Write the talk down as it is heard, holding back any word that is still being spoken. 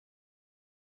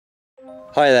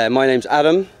Hi there, my name's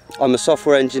Adam. I'm a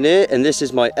software engineer and this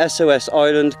is my SOS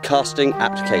Island casting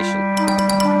application.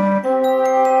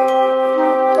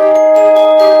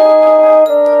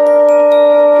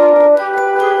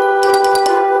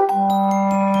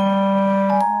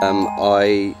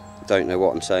 I don't know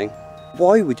what I'm saying.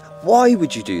 Why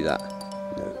would you do that?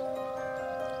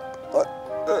 No.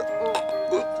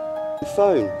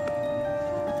 Phone.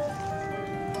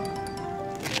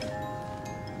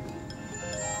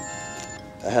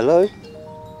 Hello?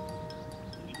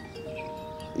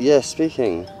 Yes,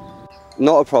 speaking.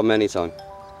 Not a problem, anytime.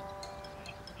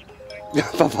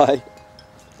 Bye-bye.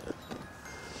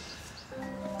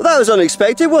 Well, that was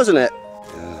unexpected, wasn't it?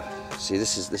 See,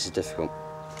 this is difficult.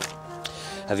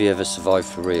 Have you ever survived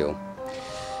for real?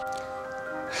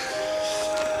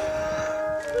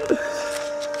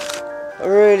 I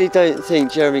really don't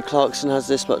think Jeremy Clarkson has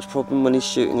this much problem when he's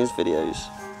shooting his videos.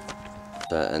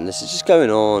 And this is just going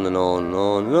on and on and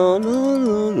on and on and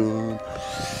on and on.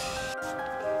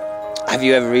 Have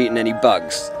you ever eaten any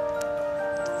bugs?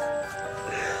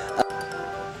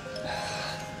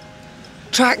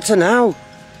 Tractor now!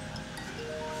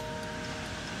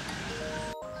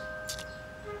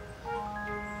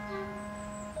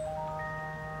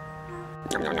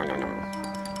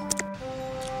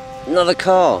 Another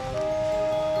car.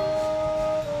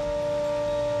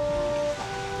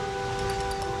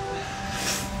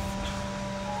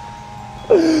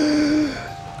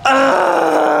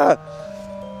 Ah!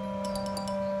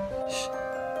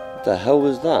 What the hell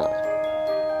was that?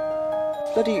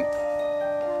 Bloody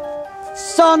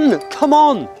sun! Come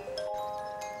on!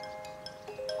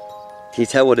 Can you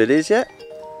tell what it is yet?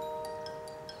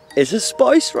 It's a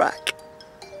spice rack.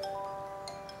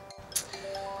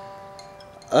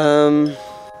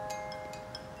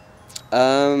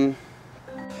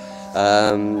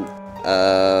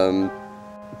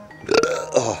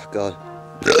 Oh God.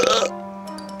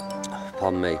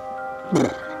 Pardon me.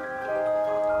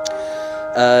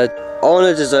 On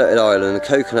a deserted island, a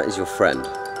coconut is your friend.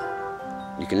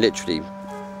 You can literally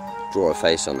draw a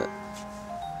face on it.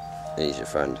 And he's your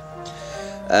friend.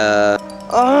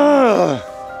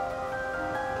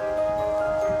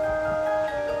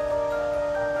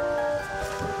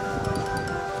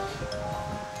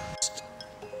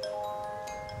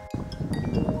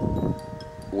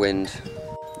 Wind.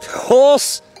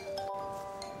 Horse!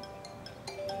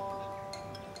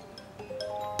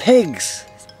 Pigs!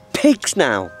 Pigs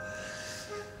now!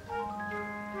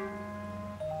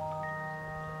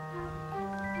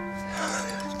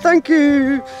 Thank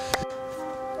you!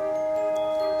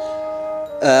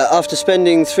 After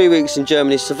spending 3 weeks in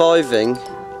Germany surviving,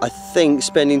 I think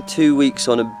spending 2 weeks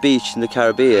on a beach in the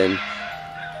Caribbean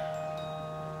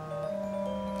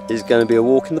is going to be a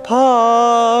walk in the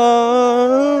park.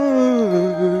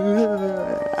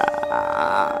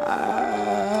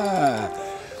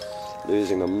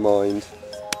 Losing my mind.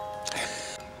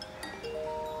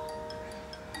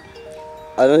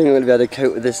 I don't think I'm going to be able to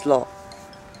cope with this lot.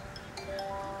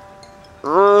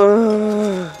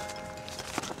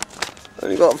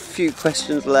 Only got a few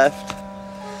questions left.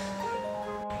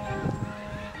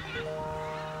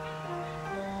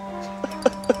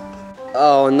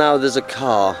 Oh, and now there's a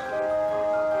car.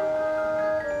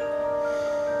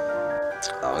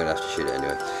 Oh, I'm gonna have to shoot it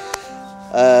anyway.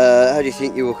 How do you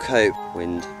think you will cope?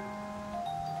 Wind.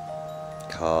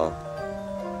 Car.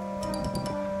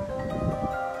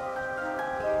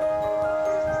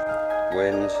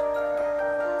 Wind.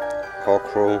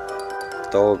 Cockerel.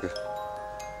 Dog.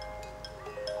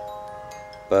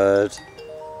 Bird.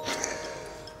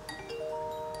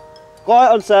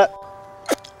 Quiet on set.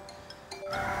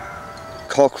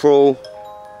 Cockerel.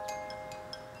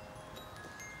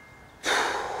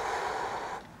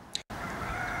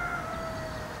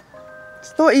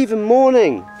 It's not even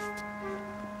morning.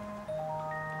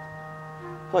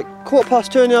 Like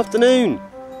 2:15 in the afternoon.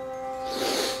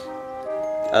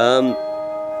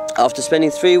 After spending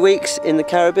 3 weeks in the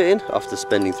Caribbean, after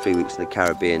spending 2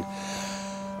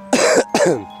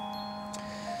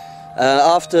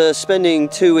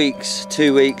 weeks,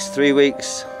 3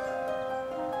 weeks,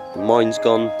 mine's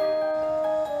gone.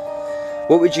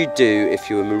 What would you do if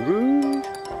you were marooned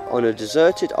on a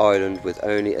deserted island with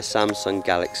only a Samsung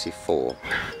Galaxy 4?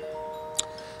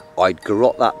 I'd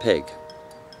garrot that pig.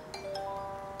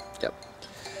 Yep.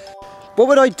 What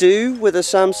would I do with a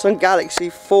Samsung Galaxy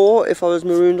 4 if I was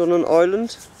marooned on an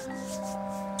island?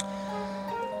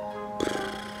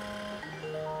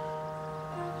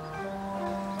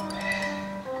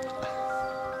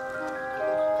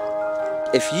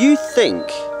 If you think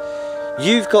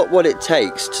you've got what it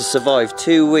takes to survive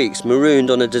 2 weeks marooned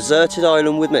on a deserted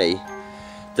island with me,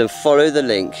 then follow the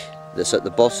link that's at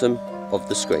the bottom of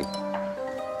the screen.